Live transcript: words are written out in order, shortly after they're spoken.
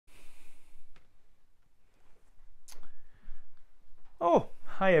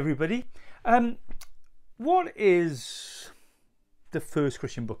Hi everybody. What is the first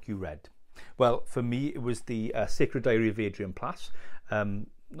Christian book you read? Well, for me it was the Sacred Diary of Adrian Plass. Not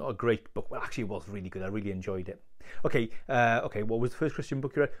a great book. Well, actually it was really good. I really enjoyed it. Okay, what was the first Christian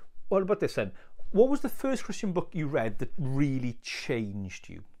book you read? What about this then? What was the first Christian book you read that really changed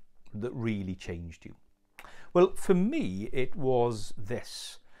you? Well, for me it was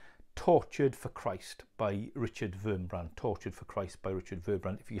this. Tortured for Christ by Richard Wurmbrand. Tortured for Christ by Richard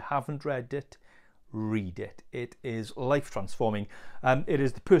Wurmbrand. If you haven't read it, read it. It is life transforming. It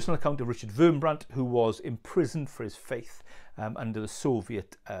is the personal account of Richard Wurmbrand, who was imprisoned for his faith under the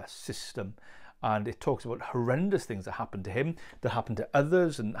Soviet system. And it talks about horrendous things that happened to him, that happened to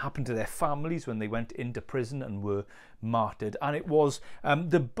others, and happened to their families when they went into prison and were martyred. And it was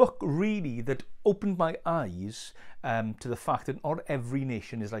the book really that opened my eyes to the fact that not every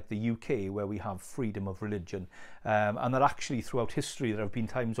nation is like the UK, where we have freedom of religion, and that actually throughout history there have been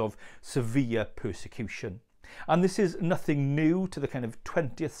times of severe persecution. And this is nothing new to the kind of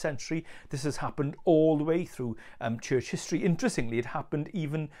 20th century. This has happened all the way through church history. Interestingly, it happened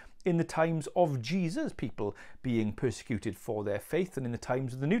even in the times of Jesus, people being persecuted for their faith. And in the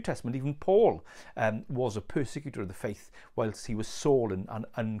times of the New Testament, even Paul was a persecutor of the faith whilst he was Saul and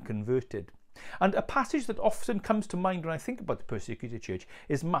unconverted. And a passage that often comes to mind when I think about the persecuted church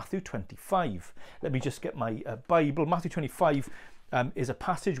is Matthew 25. Let me just get my Bible. Matthew 25 is a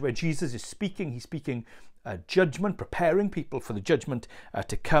passage where Jesus is speaking. He's speaking judgment, preparing people for the judgment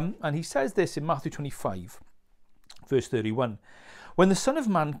to come. And he says this in Matthew 25, verse 31. When the Son of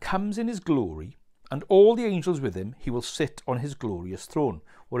Man comes in his glory, and all the angels with him, he will sit on his glorious throne.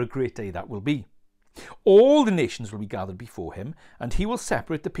 What a great day that will be. All the nations will be gathered before him, and he will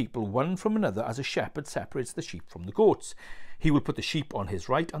separate the people one from another as a shepherd separates the sheep from the goats. He will put the sheep on his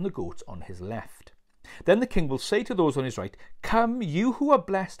right and the goats on his left. Then the king will say to those on his right, "Come, you who are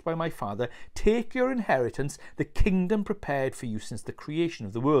blessed by my Father, take your inheritance, the kingdom prepared for you since the creation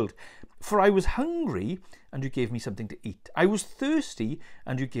of the world. For I was hungry, and you gave me something to eat. I was thirsty,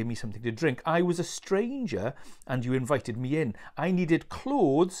 and you gave me something to drink. I was a stranger, and you invited me in. I needed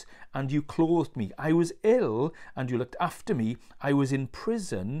clothes, and you clothed me. I was ill, and you looked after me. I was in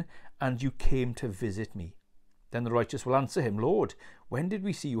prison, and you came to visit me." Then the righteous will answer him, "Lord, when did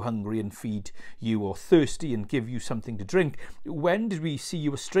we see you hungry and feed you, or thirsty and give you something to drink? When did we see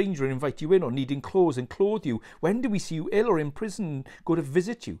you a stranger and invite you in, or needing clothes and clothe you? When did we see you ill or in prison and go to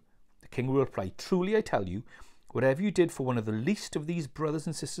visit you?" The king will reply, "Truly I tell you, whatever you did for one of the least of these brothers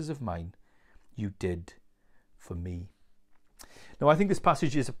and sisters of mine, you did for me." Now, I think this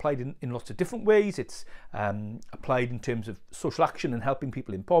passage is applied in lots of different ways. It's applied in terms of social action and helping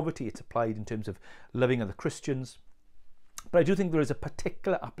people in poverty. It's applied in terms of loving other Christians. But I do think there is a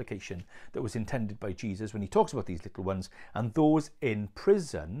particular application that was intended by Jesus when he talks about these little ones and those in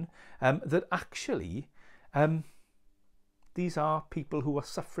prison, that actually these are people who are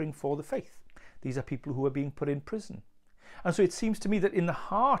suffering for the faith. These are people who are being put in prison. And so it seems to me that in the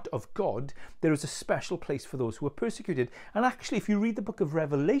heart of God, there is a special place for those who are persecuted. And actually, if you read the book of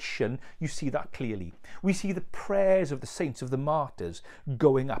Revelation, you see that clearly. We see the prayers of the saints, of the martyrs,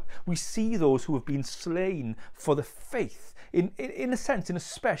 going up. We see those who have been slain for the faith, in a sense, in a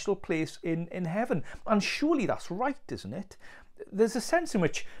special place in heaven. And surely that's right, isn't it? There's a sense in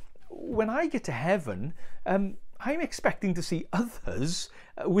which when I get to heaven, I'm expecting to see others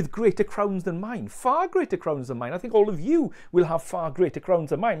with greater crowns than mine, far greater crowns than mine. I think all of you will have far greater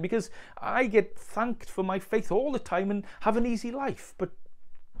crowns than mine, because I get thanked for my faith all the time and have an easy life. But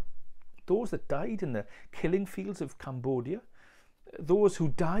those that died in the killing fields of Cambodia, those who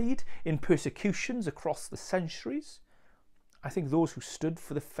died in persecutions across the centuries, I think those who stood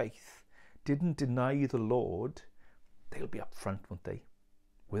for the faith, didn't deny the Lord, they'll be up front, won't they,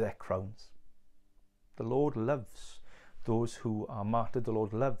 with their crowns. The Lord loves those who are martyred. The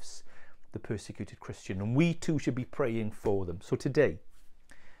Lord loves the persecuted Christian, and we too should be praying for them. So today,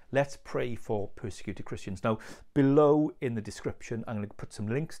 let's pray for persecuted Christians. Now, below in the description, I'm going to put some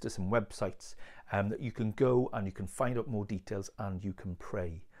links to some websites that you can go and you can find out more details and you can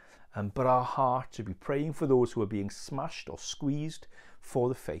pray. But our heart should be praying for those who are being smashed or squeezed for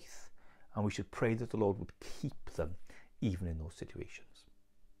the faith, and we should pray that the Lord would keep them even in those situations.